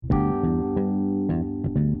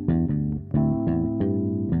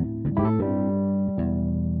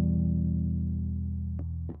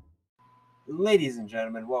Ladies and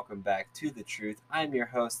gentlemen, welcome back to The Truth. I'm your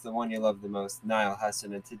host, the one you love the most, Niall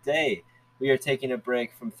Husson, and today we are taking a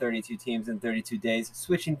break from 32 teams in 32 days,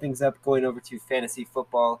 switching things up, going over to fantasy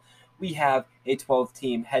football. We have a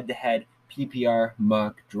 12-team head-to-head PPR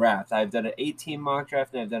mock draft. I've done an 8-team mock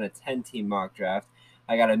draft, and I've done a 10-team mock draft.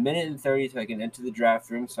 I got a minute and 30 so I can enter the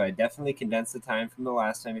draft room, so I definitely condensed the time from the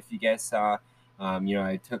last time. If you guys saw,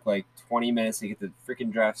 I took like 20 minutes to get the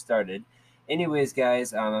freaking draft started. Anyways,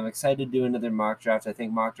 guys, I'm excited to do another mock draft. I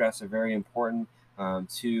think mock drafts are very important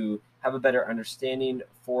to have a better understanding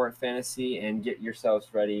for fantasy and get yourselves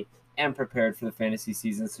ready and prepared for the fantasy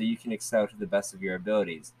season so you can excel to the best of your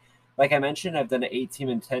abilities. Like I mentioned, I've done an 8-team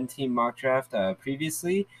and 10-team mock draft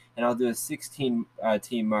previously, and I'll do a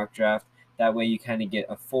 16-team mock draft. That way you kind of get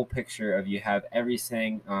a full picture of you have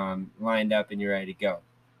everything lined up and you're ready to go.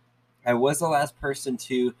 I was the last person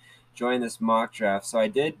to join this mock draft, so I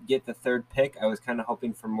did get the third pick. I was kind of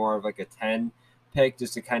hoping for more of like a 10 pick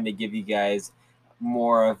just to kind of give you guys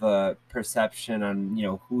more of a perception on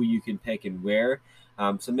who you can pick and where.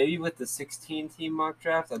 So maybe with the 16-team mock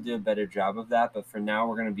draft, I'll do a better job of that. But for now,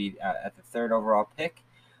 we're going to be at the third overall pick.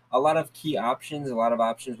 A lot of key options, a lot of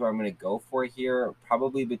options where I'm going to go for here,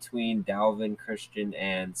 probably between Dalvin, Christian,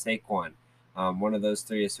 and Saquon. One of those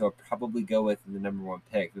three is who I'll probably go with in the number one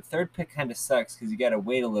pick. The third pick kind of sucks because you got to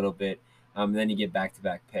wait a little bit, and then you get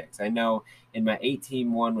back-to-back picks. I know in my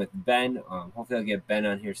 8-team one with Ben, hopefully I'll get Ben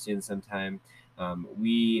on here soon sometime. I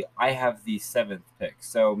have the 7th pick,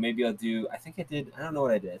 so maybe I'll do. I don't know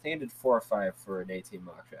what I did. I think I did 4 or 5 for an 8-team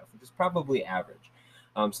mock draft, which is probably average.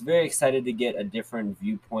 So very excited to get a different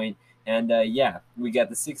viewpoint. And we got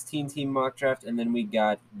the 16-team mock draft, and then we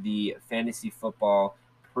got the fantasy football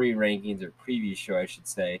pre-rankings or preview show, I should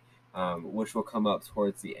say, which will come up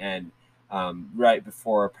towards the end, right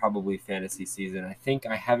before probably fantasy season. I think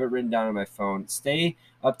I have it written down on my phone. Stay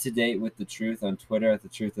up to date with The Truth on Twitter at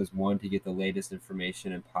TheTruthIs1 to get the latest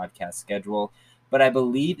information and podcast schedule. But I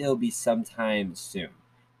believe it'll be sometime soon.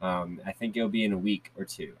 I think it'll be in a week or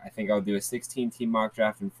two. I think I'll do a 16-team mock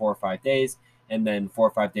draft in 4 or 5 days, and then 4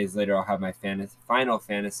 or 5 days later, I'll have my final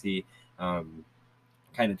fantasy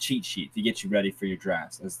kind of cheat sheet to get you ready for your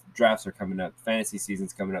drafts. As drafts are coming up, fantasy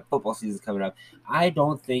season's coming up, football season's coming up. I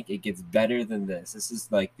don't think it gets better than this. This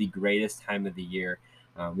is like the greatest time of the year.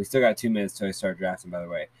 We still got 2 minutes till I start drafting, by the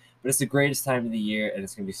way. But it's the greatest time of the year, and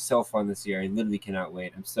it's going to be so fun this year. I literally cannot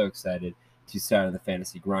wait. I'm so excited to start on the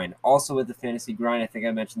fantasy grind. Also with the fantasy grind, I think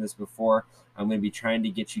I mentioned this before, I'm going to be trying to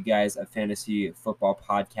get you guys a fantasy football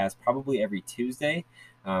podcast probably every Tuesday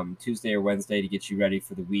or Wednesday to get you ready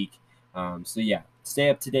for the week. Stay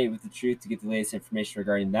up to date with The Truth to get the latest information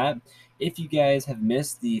regarding that. If you guys have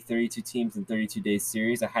missed the 32 teams in 32 days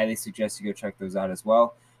series, I highly suggest you go check those out as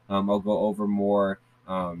well. I'll go over more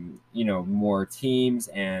teams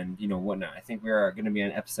and whatnot. I think we are going to be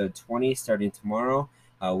on episode 20 starting tomorrow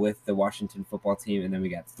with the Washington football team, and then we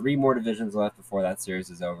got 3 more divisions left before that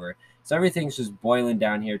series is over. So everything's just boiling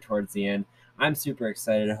down here towards the end. I'm super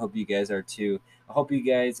excited. I hope you guys are too. I hope you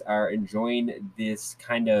guys are enjoying this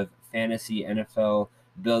kind of fantasy NFL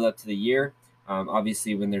build up to the year.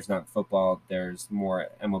 Obviously, when there's not football, there's more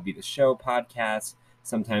MLB The Show podcasts,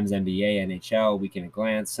 sometimes NBA, NHL, Weekend at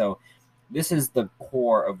Glance. So this is the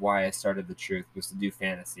core of why I started The Truth, was to do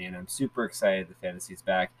fantasy, and I'm super excited the fantasy's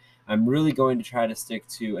back. I'm really going to try to stick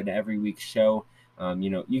to an every week show.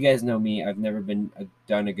 You guys know me. I've never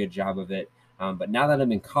done a good job of it. But now that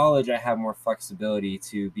I'm in college, I have more flexibility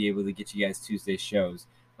to be able to get you guys Tuesday shows.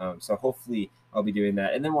 So hopefully I'll be doing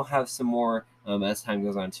that. And then we'll have some more as time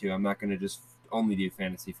goes on too. I'm not going to just only do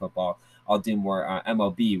fantasy football. I'll do more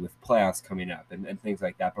MLB with playoffs coming up and things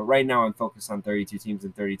like that. But right now I'm focused on 32 teams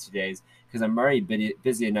in 32 days because I'm already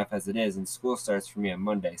busy enough as it is, and school starts for me on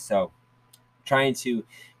Monday. So trying to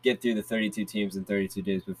get through the 32 teams in 32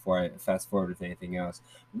 days before I fast forward with anything else.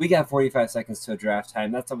 We got 45 seconds till draft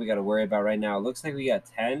time. That's all we got to worry about right now. It looks like we got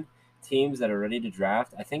 10 teams that are ready to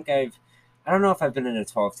draft. I don't know if I've been in a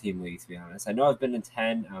 12-team league, to be honest. I know I've been in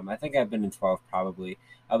 10. I think I've been in 12 probably.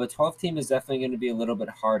 But 12-team is definitely going to be a little bit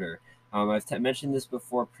harder. I've mentioned this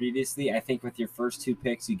before previously. I think with your first 2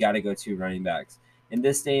 picks, you got to go 2 running backs. In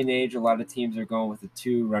this day and age, a lot of teams are going with a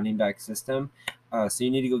 2 running back system. So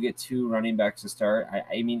you need to go get 2 running backs to start.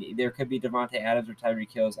 I mean, there could be Devontae Adams or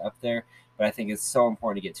Tyreek Hill's up there, but I think it's so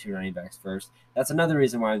important to get 2 running backs first. That's another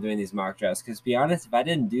reason why I'm doing these mock drafts, because to be honest, if I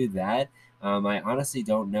didn't do that, I honestly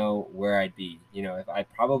don't know where I'd be. If I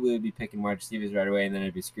probably would be picking wide receivers right away, and then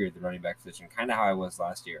I'd be screwed at the running back position, kind of how I was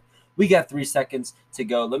last year. We got 3 seconds to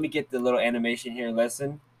go. Let me get the little animation here.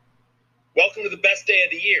 Listen. Welcome to the best day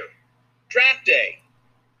of the year, draft day.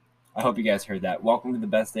 I hope you guys heard that. Welcome to the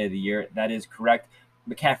best day of the year. That is correct.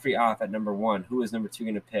 McCaffrey off at number 1. Who is number 2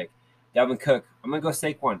 going to pick? Dalvin Cook. I'm going to go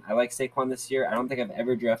Saquon. I like Saquon this year. I don't think I've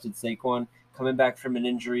ever drafted Saquon. Coming back from an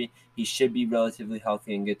injury, he should be relatively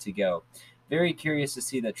healthy and good to go. Very curious to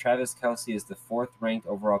see that Travis Kelce is the 4th ranked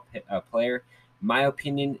overall player. My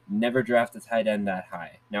opinion, never draft a tight end that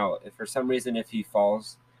high. Now, if for some reason, if he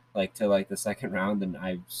falls to the second round, then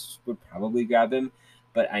I would probably grab him.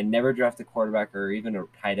 But I never draft a quarterback or even a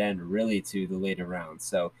tight end really to the later rounds.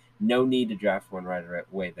 So no need to draft one right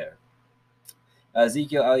away there.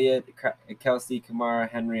 Ezekiel Elliott, Kelsey, Kamara,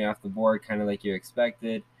 Henry off the board, kind of like you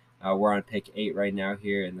expected. We're on pick 8 right now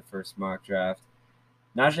here in the first mock draft.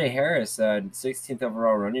 Najee Harris, 16th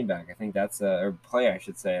overall running back. I think that's or player, I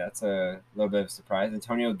should say. That's a little bit of a surprise.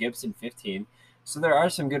 Antonio Gibson, 15. So there are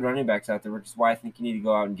some good running backs out there, which is why I think you need to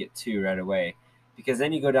go out and get 2 right away. Because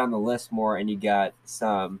then you go down the list more and you got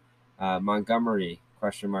some Montgomery,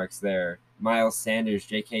 question marks there. Miles Sanders,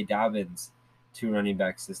 J.K. Dobbins, 2 running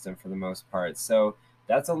back system for the most part. So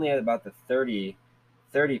that's only at about the 30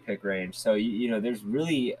 pick range. So, there's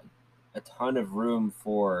really a ton of room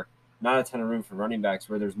for – not a ton of room for running backs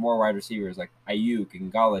where there's more wide receivers like Ayuk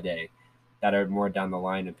and Galladay that are more down the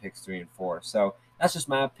line in picks 3 and 4. So that's just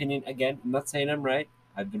my opinion. Again, I'm not saying I'm right.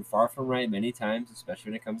 I've been far from right many times, especially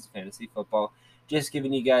when it comes to fantasy football. Just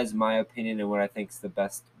giving you guys my opinion and what I think is the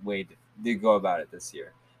best way to go about it this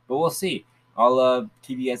year. But we'll see. I'll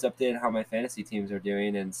keep you guys updated how my fantasy teams are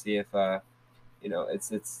doing and see if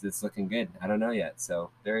it's looking good. I don't know yet. So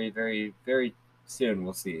very, very, very soon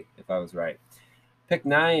we'll see if I was right. Pick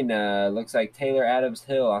 9 looks like Taylor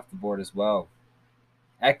Adams-Hill off the board as well.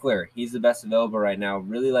 Eckler, he's the best available right now.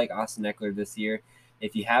 Really like Austin Eckler this year.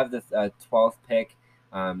 If you have the 12th pick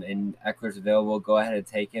and Eckler's available, go ahead and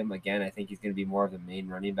take him. Again, I think he's going to be more of the main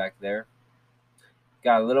running back there.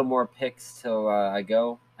 Got a little more picks till I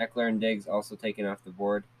go. Eckler and Diggs also taken off the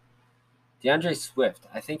board. DeAndre Swift,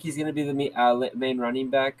 I think he's going to be the main running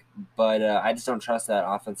back, but I just don't trust that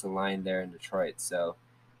offensive line there in Detroit. So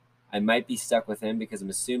I might be stuck with him because I'm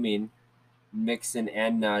assuming Mixon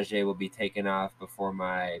and Najee will be taken off before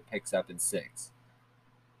my picks up in 6.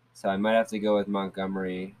 So I might have to go with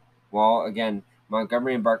Montgomery. Well, again,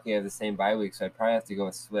 Montgomery and Barkley have the same bye week, so I'd probably have to go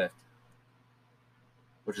with Swift,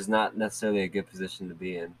 which is not necessarily a good position to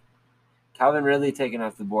be in. Calvin Ridley taken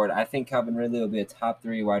off the board. I think Calvin Ridley will be a top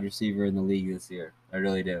 3 wide receiver in the league this year. I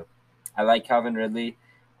really do. I like Calvin Ridley.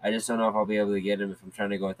 I just don't know if I'll be able to get him if I'm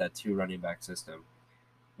trying to go with that 2 running back system.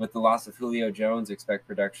 With the loss of Julio Jones, expect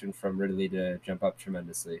production from Ridley to jump up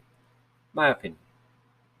tremendously. My opinion.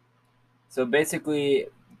 So basically,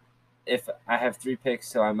 if I have 3 picks,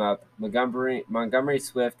 so I'm up. Montgomery,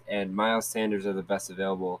 Swift, and Miles Sanders are the best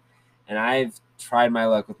available. And I've tried my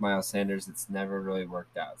luck with Miles Sanders. It's never really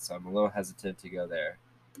worked out, so I'm a little hesitant to go there.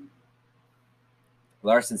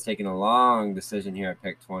 Larson's taking a long decision here at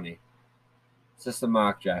pick 20. It's just a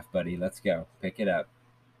mock draft, buddy. Let's go. Pick it up.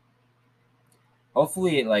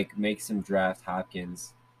 Hopefully it makes him draft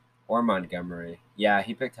Hopkins or Montgomery. Yeah,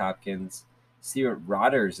 he picked Hopkins. See what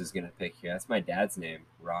Rodgers is going to pick here. That's my dad's name,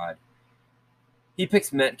 Rod. He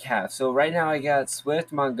picks Metcalf. So right now I got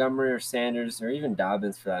Swift, Montgomery, or Sanders, or even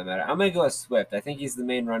Dobbins for that matter. I'm going to go with Swift. I think he's the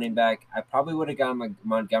main running back. I probably would have gone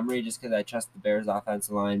Montgomery just because I trust the Bears'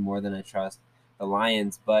 offensive line more than I trust the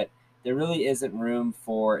Lions. But there really isn't room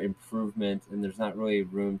for improvement, and there's not really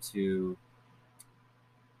room to,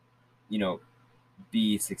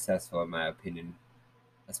 be successful in my opinion,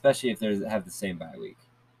 especially if they have the same bye week.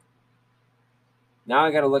 Now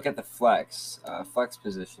I got to look at the flex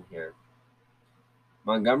position here.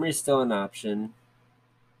 Montgomery's still an option.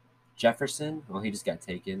 Jefferson, well, he just got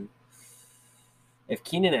taken. If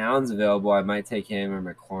Keenan Allen's available, I might take him or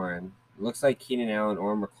McLaurin. It looks like Keenan Allen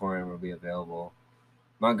or McLaurin will be available.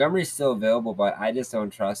 Montgomery's still available, but I just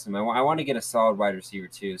don't trust him. I want to get a solid wide receiver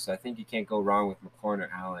too, so I think you can't go wrong with McLaurin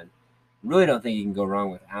or Allen. Really don't think you can go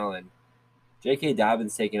wrong with Allen. J.K.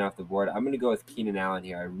 Dobbins taken off the board. I'm going to go with Keenan Allen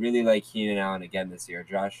here. I really like Keenan Allen again this year.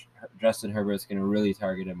 Justin Herbert's going to really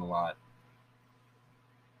target him a lot.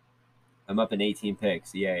 I'm up in 18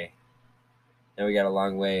 picks. Yay. Now we got a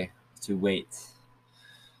long way to wait.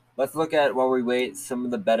 Let's look at, while we wait, some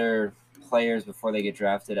of the better players before they get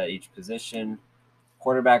drafted at each position.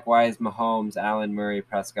 Quarterback-wise, Mahomes, Allen, Murray,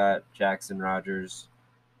 Prescott, Jackson, Rodgers,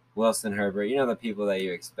 Wilson, Herbert. You know the people that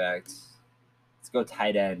you expect. Let's go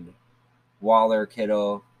tight end. Waller,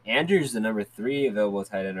 Kittle. Andrews the number 3 available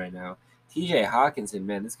tight end right now. TJ Hawkinson,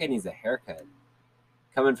 man, this guy needs a haircut.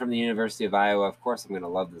 Coming from the University of Iowa, of course I'm going to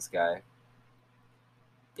love this guy.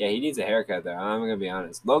 Yeah, he needs a haircut, though. I'm going to be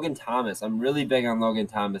honest. Logan Thomas. I'm really big on Logan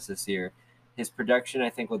Thomas this year. His production, I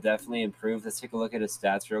think, will definitely improve. Let's take a look at his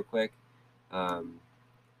stats real quick.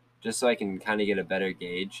 just so I can kind of get a better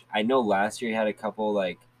gauge. I know last year he had a couple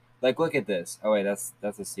like look at this. Oh wait, that's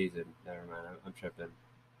a season. Never mind, I'm tripping.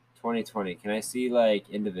 2020. Can I see like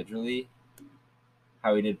individually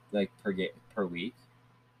how he did like per week?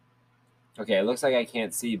 Okay, it looks like I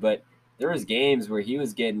can't see, but there was games where he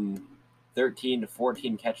was getting 13 to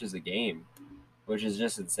 14 catches a game, which is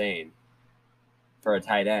just insane for a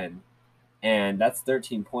tight end. And that's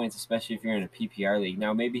 13 points, especially if you're in a PPR league.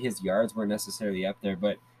 Now, maybe his yards weren't necessarily up there,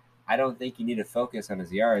 but I don't think you need to focus on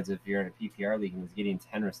his yards if you're in a PPR league and he's getting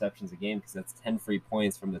 10 receptions a game, because that's 10 free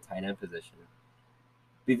points from the tight end position.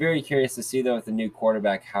 Be very curious to see though with the new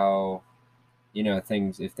quarterback how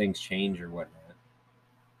things if things change or whatnot.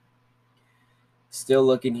 Still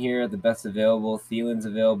looking here at the best available. Thielen's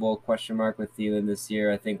available. Question mark with Thielen this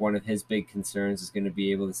year. I think one of his big concerns is going to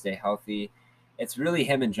be able to stay healthy. It's really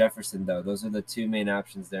him and Jefferson though. Those are the two main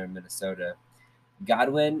options there in Minnesota.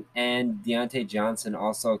 Godwin and Deontay Johnson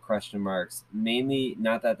also question marks. Mainly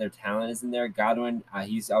not that their talent isn't there. Godwin,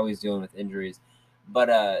 he's always dealing with injuries,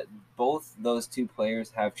 but both those two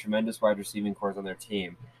players have tremendous wide receiving cores on their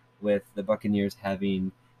team. With the Buccaneers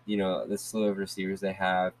having the slew of receivers they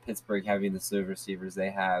have, Pittsburgh having the slew of receivers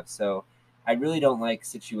they have. So I really don't like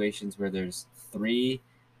situations where there's three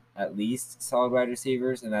at least solid wide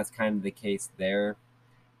receivers, and that's kind of the case there.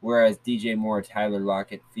 Whereas DJ Moore, Tyler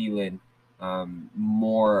Lockett, Thielen,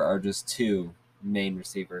 Moore are just two main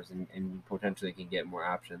receivers and potentially can get more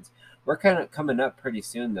options. We're kind of coming up pretty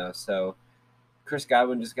soon, though. So Chris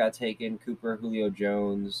Godwin just got taken. Cooper, Julio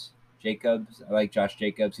Jones, Jacobs. I like Josh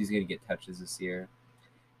Jacobs. He's going to get touches this year.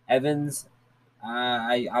 Evans,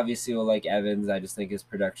 I obviously will like Evans. I just think his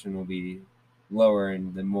production will be lower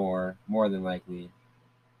and the more than likely.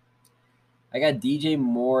 I got DJ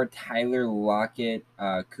Moore, Tyler Lockett,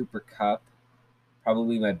 Cooper Kupp,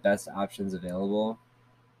 probably my best options available.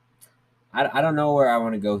 I don't know where I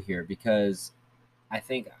want to go here because I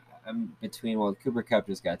think I'm between. Well, Cooper Kupp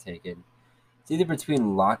just got taken. It's either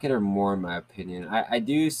between Lockett or Moore, in my opinion. I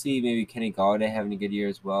do see maybe Kenny Galladay having a good year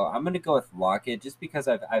as well. I'm going to go with Lockett just because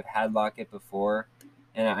I've had Lockett before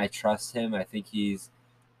and I trust him. I think he's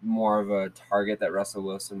more of a target that Russell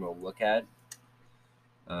Wilson will look at.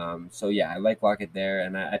 So yeah, I like Lockett there,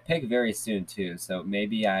 and I pick very soon too. So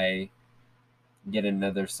maybe I get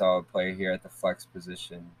another solid player here at the flex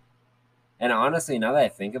position. And honestly, now that I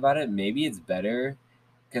think about it, maybe it's better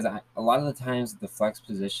because a lot of the times at the flex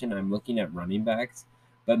position, I'm looking at running backs,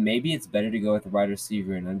 but maybe it's better to go with a wide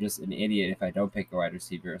receiver. And I'm just an idiot if I don't pick a wide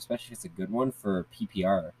receiver, especially if it's a good one for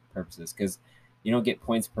PPR purposes, because you don't get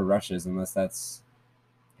points per rushes unless that's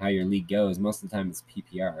how your league goes. Most of the time, it's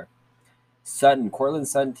PPR. Cortland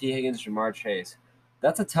Sutton, T. Higgins, Jamar Chase.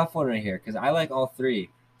 That's a tough one right here because I like all three.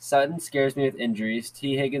 Sutton scares me with injuries.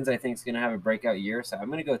 T. Higgins, I think, is going to have a breakout year, so I'm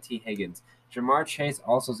going to go T. Higgins. Jamar Chase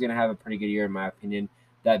also is going to have a pretty good year, in my opinion.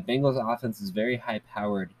 That Bengals offense is very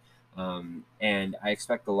high-powered, and I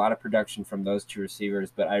expect a lot of production from those two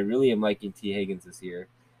receivers, but I really am liking T. Higgins this year.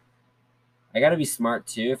 I got to be smart,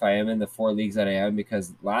 too, if I am in the 4 leagues that I am,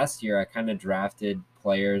 because last year I kind of drafted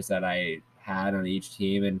players that I had on each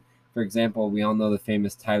team, and for example, we all know the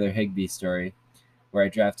famous Tyler Higbee story, where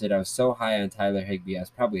I was so high on Tyler Higbee, I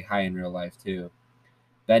was probably high in real life too.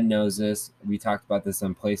 Ben knows this. We talked about this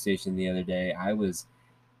on PlayStation the other day.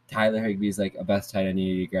 Tyler Higbee's like a best tight end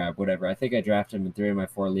you need to grab, whatever. I think I drafted him in 3 of my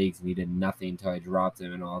 4 leagues, and he did nothing until I dropped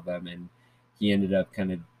him in all of them, and he ended up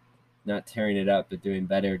kind of not tearing it up, but doing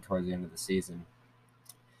better towards the end of the season.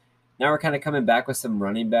 Now we're kind of coming back with some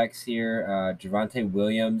running backs here. Javonte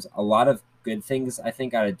Williams, a lot of good things, I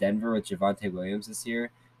think, out of Denver with Javonte Williams this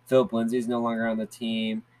year. Philip Lindsay's no longer on the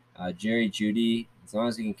team. Jerry Jeudy, as long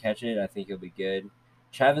as he can catch it, I think he'll be good.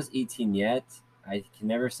 Travis Etienne, I can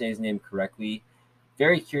never say his name correctly.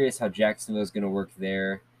 Very curious how Jacksonville is going to work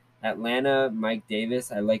there. Atlanta, Mike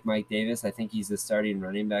Davis. I like Mike Davis. I think he's the starting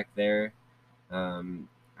running back there.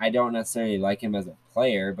 I don't necessarily like him as a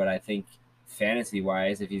player, but I think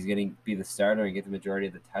fantasy-wise, if he's going to be the starter and get the majority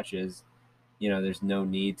of the touches, there's no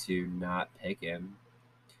need to not pick him.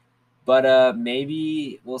 But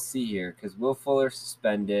maybe we'll see here because Will Fuller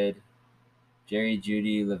suspended, Jerry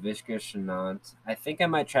Jeudy, Laviska Shenault. I think I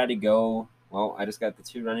might try to go. Well, I just got the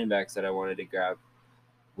 2 running backs that I wanted to grab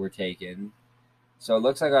were taken. So it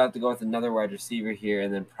looks like I'll have to go with another wide receiver here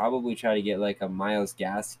and then probably try to get like a Myles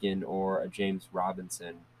Gaskin or a James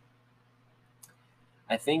Robinson.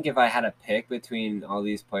 I think if I had a pick between all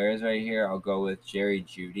these players right here, I'll go with Jerry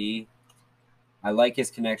Jeudy. I like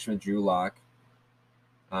his connection with Drew Lock.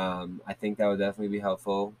 I think that would definitely be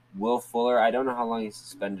helpful. Will Fuller, I don't know how long he's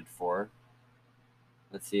suspended for.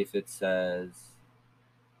 Let's see if it says.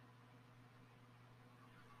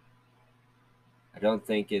 I don't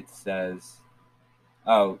think it says.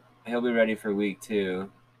 Oh, he'll be ready for week 2.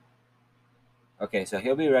 Okay, so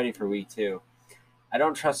he'll be ready for week 2. I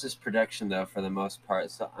don't trust his production though for the most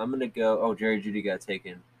part, so I'm gonna go. Oh, Jerry Judy got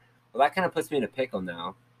taken. Well, that kind of puts me in a pickle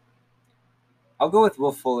now. I'll go with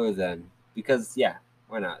Will Fuller then, because yeah,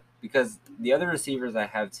 why not? Because the other receivers I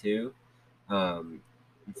have too, um,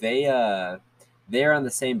 they they're on the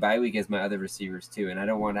same bye week as my other receivers too, and I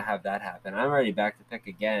don't want to have that happen. I'm already back to pick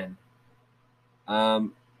again.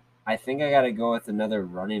 Um, I think I got to go with another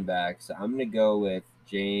running back, so I'm gonna go with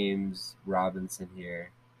James Robinson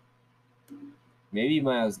here. Maybe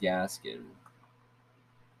Myles Gaskin.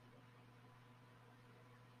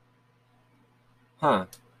 Huh.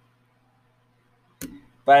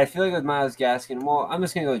 But I feel like with Myles Gaskin, well, I'm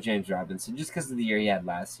just going to go with James Robinson just because of the year he had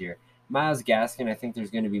last year. Myles Gaskin, I think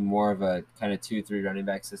there's going to be more of a kind of 2-3 running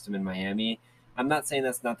back system in Miami. I'm not saying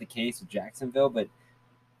that's not the case with Jacksonville, but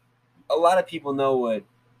a lot of people know what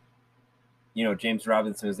James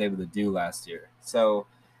Robinson was able to do last year. So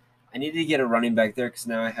I need to get a running back there because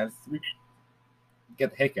now I have three.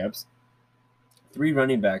 Get the hiccups. 3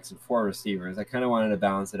 running backs and 4 receivers. I kind of wanted to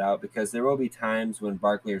balance it out because there will be times when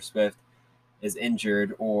Barkley or Swift is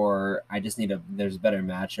injured, or I just need there's a better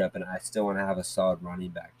matchup, and I still want to have a solid running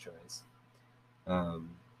back choice. The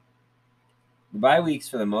bye weeks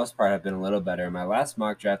for the most part have been a little better. In my last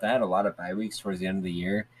mock draft, I had a lot of bye weeks towards the end of the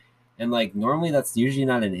year, and like normally that's usually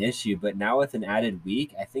not an issue, but now with an added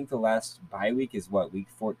week, I think the last bye week is week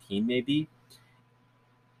 14 maybe.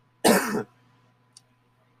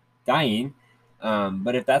 Dying,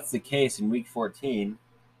 but if that's the case in week 14,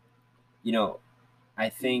 I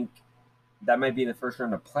think that might be the first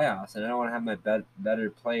round of playoffs, and I don't want to have my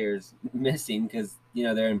better players missing because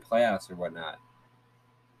they're in playoffs or whatnot.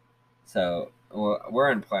 So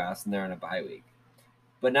we're in playoffs and they're in a bye week.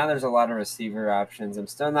 But now there's a lot of receiver options. I'm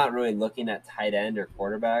still not really looking at tight end or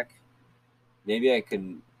quarterback. Maybe I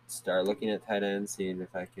can start looking at tight end, seeing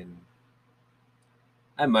if I can.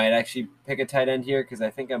 I might actually pick a tight end here because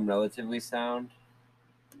I think I'm relatively sound.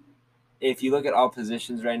 If you look at all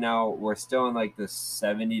positions right now, we're still in like the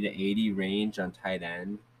 70 to 80 range on tight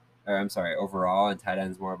end. Or I'm sorry, overall, and tight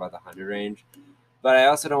end's more about the 100 range. But I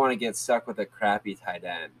also don't want to get stuck with a crappy tight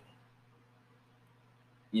end.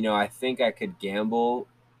 I think I could gamble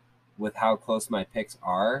with how close my picks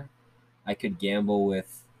are. I could gamble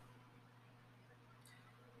with,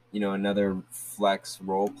 another flex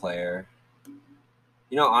role player.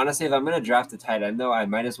 Honestly, if I'm going to draft a tight end, though, I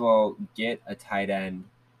might as well get a tight end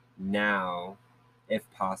now, if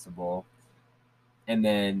possible. And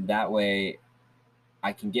then that way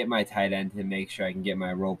I can get my tight end to make sure I can get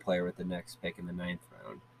my role player with the next pick in the 9th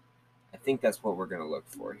round. I think that's what we're going to look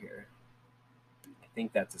for here. I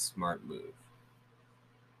think that's a smart move.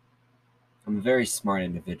 I'm a very smart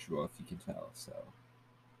individual, if you can tell. So,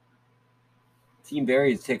 Team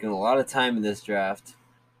Barry is taking a lot of time in this draft.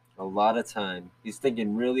 A lot of time. He's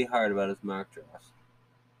thinking really hard about his mock draft.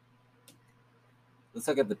 Let's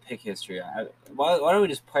look at the pick history. Why don't we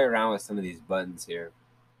just play around with some of these buttons here?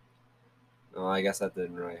 Well, I guess that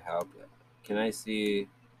didn't really help. Can I see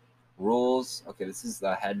rules? Okay, this is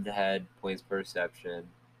the head-to-head points per reception.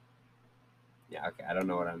 Yeah, okay. I don't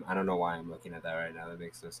know why I'm looking at that right now. That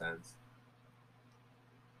makes no sense.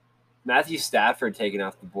 Matthew Stafford taken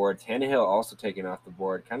off the board. Tannehill also taken off the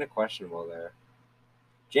board. Kind of questionable there.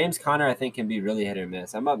 James Conner, I think, can be really hit or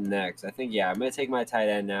miss. I'm up next. I think, I'm going to take my tight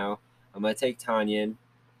end now. I'm going to take Tanyan.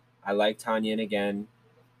 I like Tanyan again.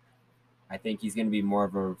 I think he's going to be more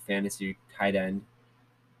of a fantasy tight end.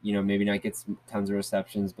 Maybe not gets tons of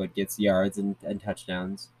receptions, but gets yards and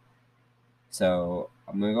touchdowns. So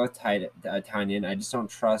I'm going to go with Tanyan. I just don't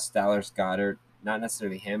trust Dallas Goedert. Not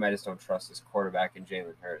necessarily him. I just don't trust his quarterback in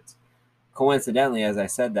Jalen Hurts. Coincidentally, as I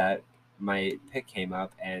said that, my pick came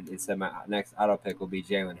up, and it said my next auto pick will be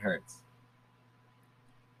Jalen Hurts.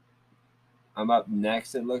 I'm up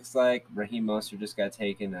next, it looks like. Raheem Mostert just got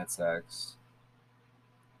taken. That sucks.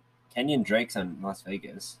 Kenyon Drake's on Las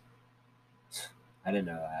Vegas. I didn't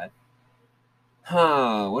know that.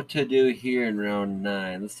 What to do here in round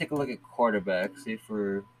 9? Let's take a look at quarterbacks. See if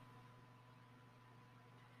we're...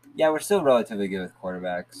 Yeah, we're still relatively good with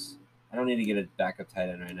quarterbacks. I don't need to get a backup tight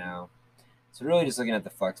end right now. So really just looking at the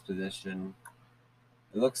flex position.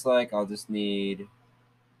 It looks like I'll just need...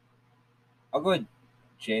 I'll go with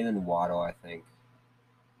Jalen Waddle, I think.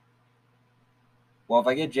 Well, if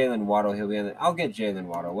I get Jalen Waddle, he'll be on the... I'll get Jalen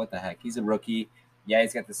Waddle. What the heck? He's a rookie. Yeah,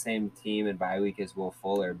 he's got the same team and bye week as Will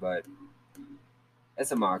Fuller, but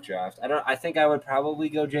it's a mock draft. I think I would probably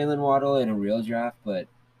go Jalen Waddle in a real draft, but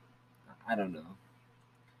I don't know.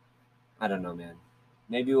 I don't know, man.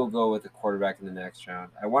 maybe we'll go with a quarterback in the next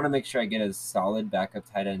round. I want to make sure I get a solid backup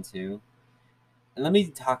tight end too. And let me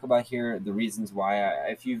talk about here the reasons why.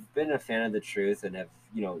 If you've been a fan of the truth and have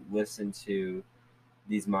listened to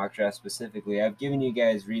these mock drafts specifically, I've given you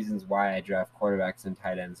guys reasons why I draft quarterbacks and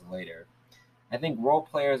tight ends later. I think role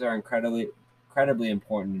players are incredibly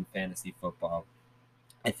important in fantasy football.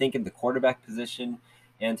 I think in the quarterback position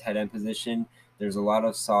and tight end position, there's a lot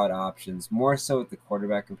of solid options, more so with the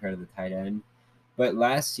quarterback compared to the tight end. But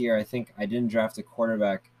last year, I think I didn't draft a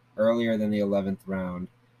quarterback earlier than the 11th round.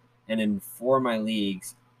 And in 4 of my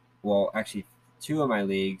leagues, well, actually, 2 of my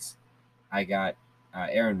leagues, I got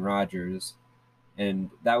Aaron Rodgers.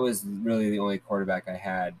 And that was really the only quarterback I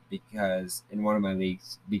had because in one of my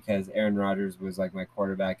leagues, because Aaron Rodgers was like my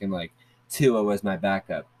quarterback and like Tua was my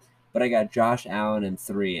backup. But I got Josh Allen in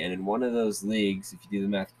 3. And in one of those leagues, if you do the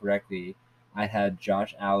math correctly, I had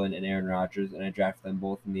Josh Allen and Aaron Rodgers, and I drafted them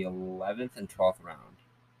both in the 11th and 12th round.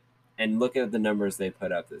 And look at the numbers they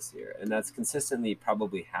put up this year. And that's consistently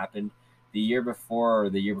probably happened the year before or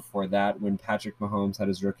the year before that when Patrick Mahomes had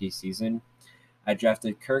his rookie season. I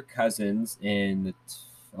drafted Kirk Cousins in the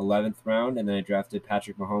 11th round, and then I drafted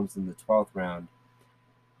Patrick Mahomes in the 12th round.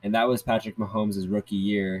 And that was Patrick Mahomes' rookie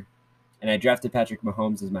year. And I drafted Patrick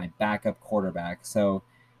Mahomes as my backup quarterback. So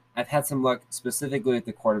I've had some luck specifically with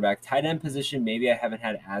the quarterback. Tight end position, maybe I haven't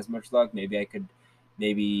had as much luck. Maybe I could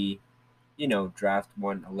draft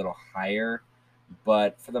one a little higher.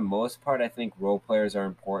 But for the most part, I think role players are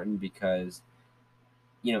important because,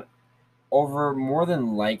 over more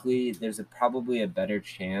than likely, there's probably a better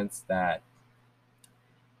chance that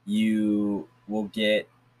you will get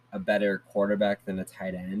a better quarterback than a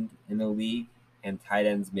tight end in the league. And tight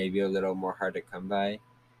ends may be a little more hard to come by.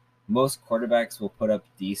 Most quarterbacks will put up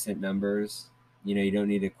decent numbers. You don't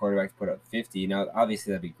need a quarterback to put up 50. Now,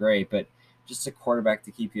 obviously, that'd be great, but just a quarterback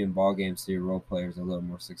to keep you in ball games so your role players a little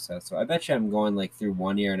more successful. I bet you I'm going like through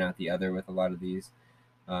one year and out the other with a lot of these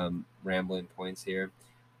rambling points here.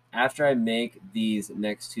 After I make these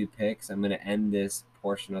next 2 picks, I'm going to end this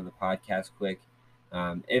portion of the podcast quick.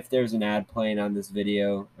 If there's an ad playing on this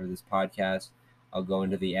video or this podcast, I'll go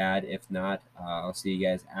into the ad. If not, I'll see you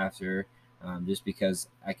guys after, just because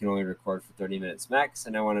I can only record for 30 minutes max,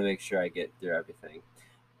 and I want to make sure I get through everything.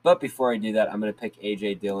 But before I do that, I'm going to pick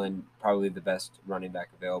A.J. Dillon, probably the best running back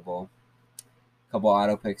available. A couple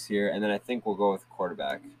auto picks here, and then I think we'll go with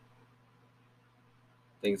quarterback.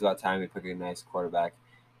 I think it's about time we pick a nice quarterback.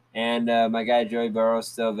 And my guy Joey Burrow is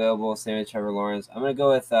still available. Same with Trevor Lawrence. I'm going to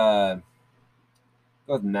go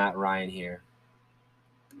with Matt Ryan here.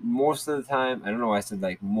 Most of the time, I don't know why I said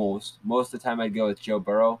like most of the time I'd go with Joe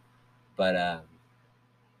Burrow, but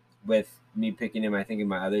with me picking him, I think in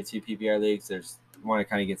my other 2 PPR leagues, I want to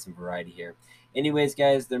kind of get some variety here. Anyways,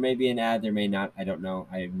 guys, there may be an ad, there may not. I don't know.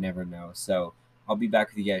 I never know. So I'll be back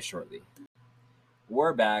with you guys shortly.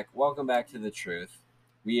 We're back. Welcome back to The Truth.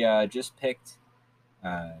 We just picked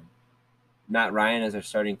Matt Ryan as our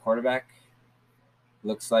starting quarterback.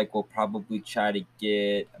 Looks like we'll probably try to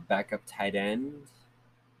get a backup tight end.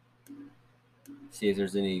 See if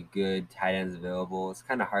there's any good tight ends available. It's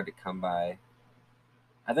kind of hard to come by.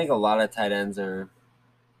 I think a lot of tight ends are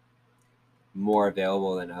more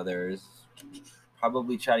available than others.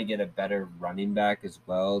 Probably try to get a better running back as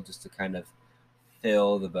well, just to kind of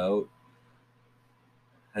fill the boat.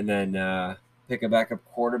 And then pick a backup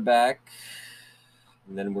quarterback.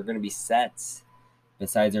 And then we're going to be set,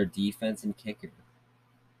 besides our defense and kicker.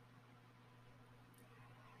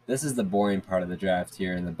 This is the boring part of the draft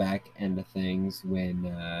here, in the back end of things, when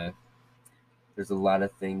there's a lot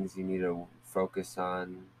of things you need to focus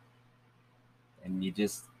on, and you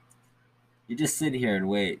just sit here and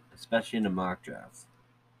wait, especially in a mock draft.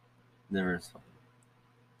 Never is fun.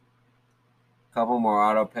 Couple more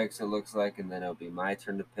auto picks, it looks like, and then it'll be my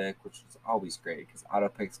turn to pick, which is always great because auto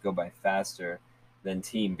picks go by faster than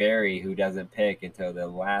Team Barry, who doesn't pick until the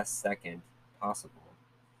last second possible.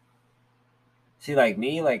 See, like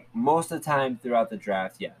me, like most of the time throughout the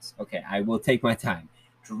draft, yes. Okay, I will take my time.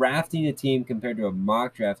 Drafting a team compared to a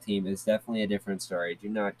mock draft team is definitely a different story. Do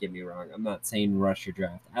not get me wrong. I'm not saying rush your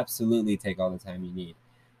draft. Absolutely take all the time you need.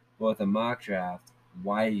 But with a mock draft,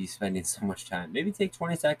 why are you spending so much time? Maybe take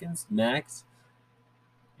 20 seconds max,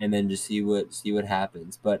 and then just see what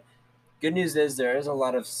happens. But good news is there is a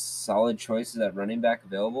lot of solid choices at running back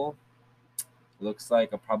available. Looks like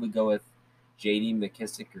I'll probably go with J.D.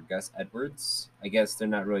 McKissick or Gus Edwards. I guess they're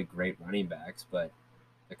not really great running backs, but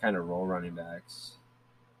they're kind of role running backs.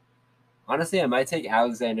 Honestly, I might take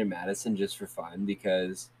Alexander Madison just for fun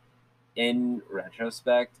because in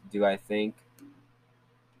retrospect, do I think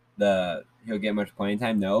he'll get much playing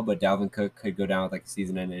time? No, but Dalvin Cook could go down with like a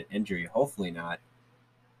season-ending injury. Hopefully not.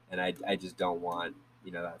 and I just don't want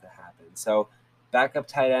that to happen. So backup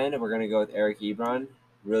tight end, we're gonna go with Eric Ebron.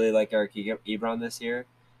 Really like Eric Ebron this year.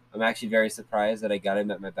 I'm actually very surprised that I got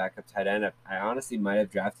him at my backup tight end. I honestly might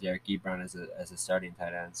have drafted Eric Ebron as a starting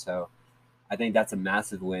tight end. So I think that's a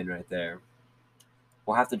massive win right there.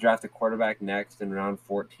 We'll have to draft a quarterback next in round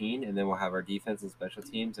 14, and then we'll have our defense and special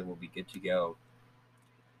teams, and we'll be good to go.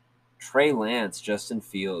 Trey Lance, Justin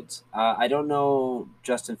Fields. I don't know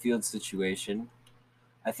Justin Fields' situation.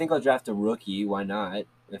 I think I'll draft a rookie. Why not?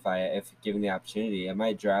 If given the opportunity, I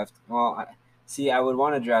might draft. Well, I would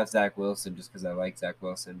want to draft Zach Wilson just because I like Zach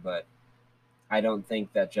Wilson, but I don't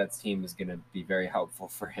think that Jets team is going to be very helpful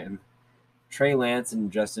for him. Trey Lance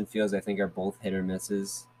and Justin Fields, I think, are both hit or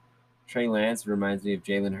misses. Trey Lance reminds me of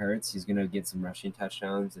Jalen Hurts. He's going to get some rushing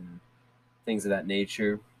touchdowns and things of that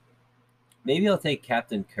nature. Maybe I'll take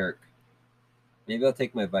Captain Kirk. Maybe I'll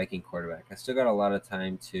take my Viking quarterback. I still got a lot of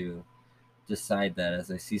time to decide that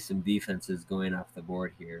as I see some defenses going off the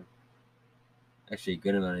board here. Actually, a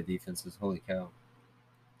good amount of defenses. Holy cow.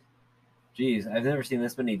 Jeez, I've never seen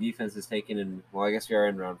this many defenses taken in, well, I guess we are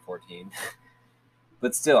in round 14.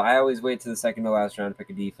 But still, I always wait to the second to last round to pick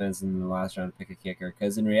a defense and then the last round to pick a kicker.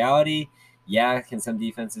 Because in reality, yeah, can some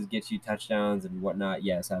defenses get you touchdowns and whatnot?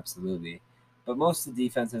 Yes, absolutely. But most of the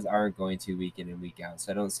defenses aren't going to week in and week out.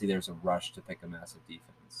 So I don't see there's a rush to pick a massive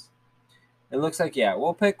defense. It looks like, yeah,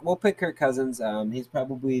 we'll pick Kirk Cousins. He's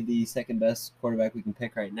probably the second best quarterback we can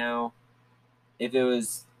pick right now. If it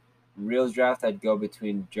was Reels draft, I'd go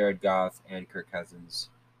between Jared Goff and Kirk Cousins.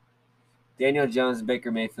 Daniel Jones and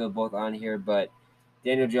Baker Mayfield both on here, but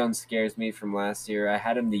Daniel Jones scares me from last year. I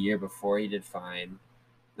had him the year before. He did fine.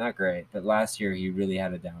 Not great, but last year he really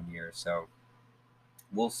had a down year. So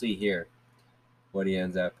we'll see here what he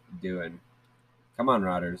ends up doing. Come on,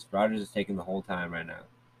 Rodgers. Rodgers is taking the whole time right now.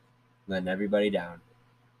 Letting everybody down.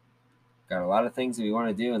 Got a lot of things that we want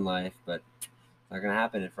to do in life, but it's not going to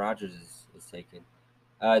happen if Rodgers is taken.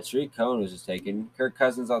 Tariq Cohen was just taken. Kirk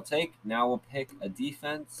Cousins I'll take. Now we'll pick a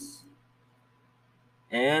defense.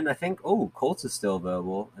 And I think, Colts is still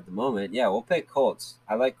available at the moment. Yeah, we'll pick Colts.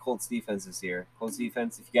 I like Colts defense this year. Colts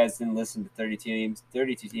defense, if you guys didn't listen to 32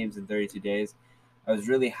 teams in 32 days, I was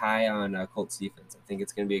really high on Colts defense. I think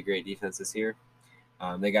it's going to be a great defense this year.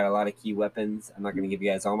 They got a lot of key weapons. I'm not going to give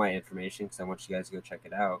you guys all my information because I want you guys to go check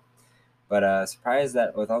it out. But surprised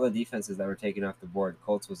that with all the defenses that were taken off the board,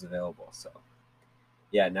 Colts was available. So,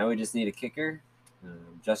 yeah, now we just need a kicker.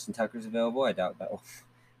 Justin Tucker's available. I doubt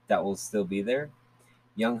that will still be there.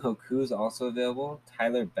 Young Hoku's also available.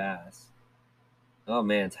 Tyler Bass. Oh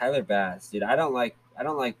man, Tyler Bass, dude. I don't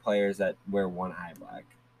like players that wear one eye black.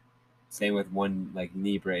 Same with one like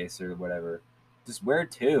knee brace or whatever. Just wear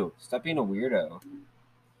two. Stop being a weirdo.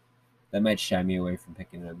 That might shy me away from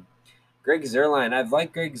picking him. Greg Zuerlein. I've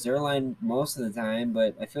liked Greg Zuerlein most of the time,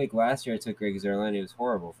 but I feel like last year I took Greg Zuerlein. It was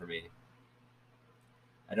horrible for me.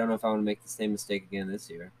 I don't know if I want to make the same mistake again this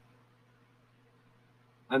year.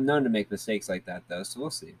 I'm known to make mistakes like that, though, so we'll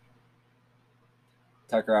see.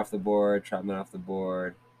 Tucker off the board, Trotman off the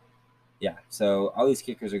board. Yeah, so all these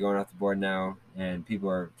kickers are going off the board now, and people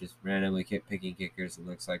are just randomly picking kickers, it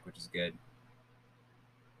looks like, which is good.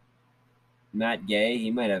 Matt Gay,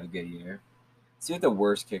 he might have a good year. Let's see what the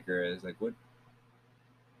worst kicker is. Like, what?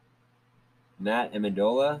 Matt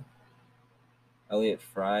Amendola? Elliott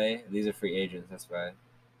Fry? These are free agents, that's why.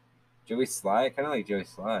 Joey Sly? I kind of like Joey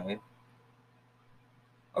Sly.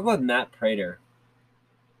 I'll go with Matt Prater.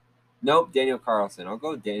 Nope, Daniel Carlson. I'll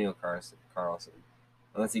go with Daniel Carlson.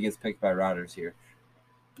 Unless he gets picked by Rodgers here.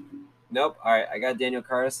 Nope. All right, I got Daniel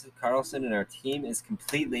Carlson, and our team is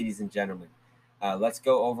complete, ladies and gentlemen. Let's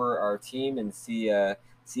go over our team and see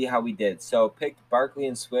how we did. So picked Barkley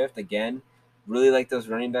and Swift again. Really like those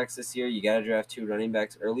running backs this year. You got to draft 2 running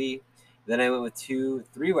backs early. Then I went with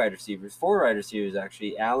 4 wide receivers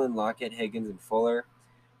actually. Allen, Lockett, Higgins, and Fuller.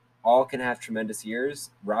 All can have tremendous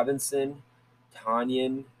years. Robinson,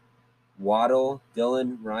 Tanyan, Waddle,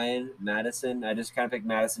 Dylan, Ryan, Madison. I just kind of picked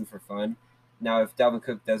Madison for fun. Now, if Dalvin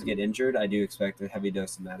Cook does get injured, I do expect a heavy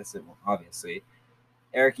dose of Madison, well, obviously.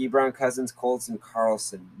 Eric Ebron, Cousins, Colts, and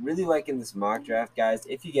Carlson. Really liking this mock draft, guys.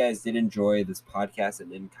 If you guys did enjoy this podcast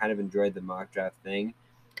and kind of enjoyed the mock draft thing,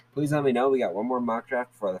 please let me know. We got one more mock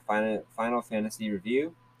draft for the final fantasy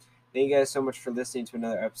review. Thank you guys so much for listening to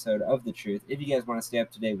another episode of The Truth. If you guys want to stay up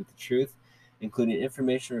to date with The Truth, including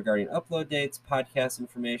information regarding upload dates, podcast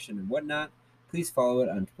information, and whatnot, please follow it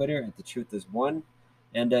on Twitter at TheTruthIs1.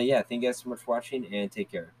 And thank you guys so much for watching, and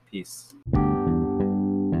take care. Peace.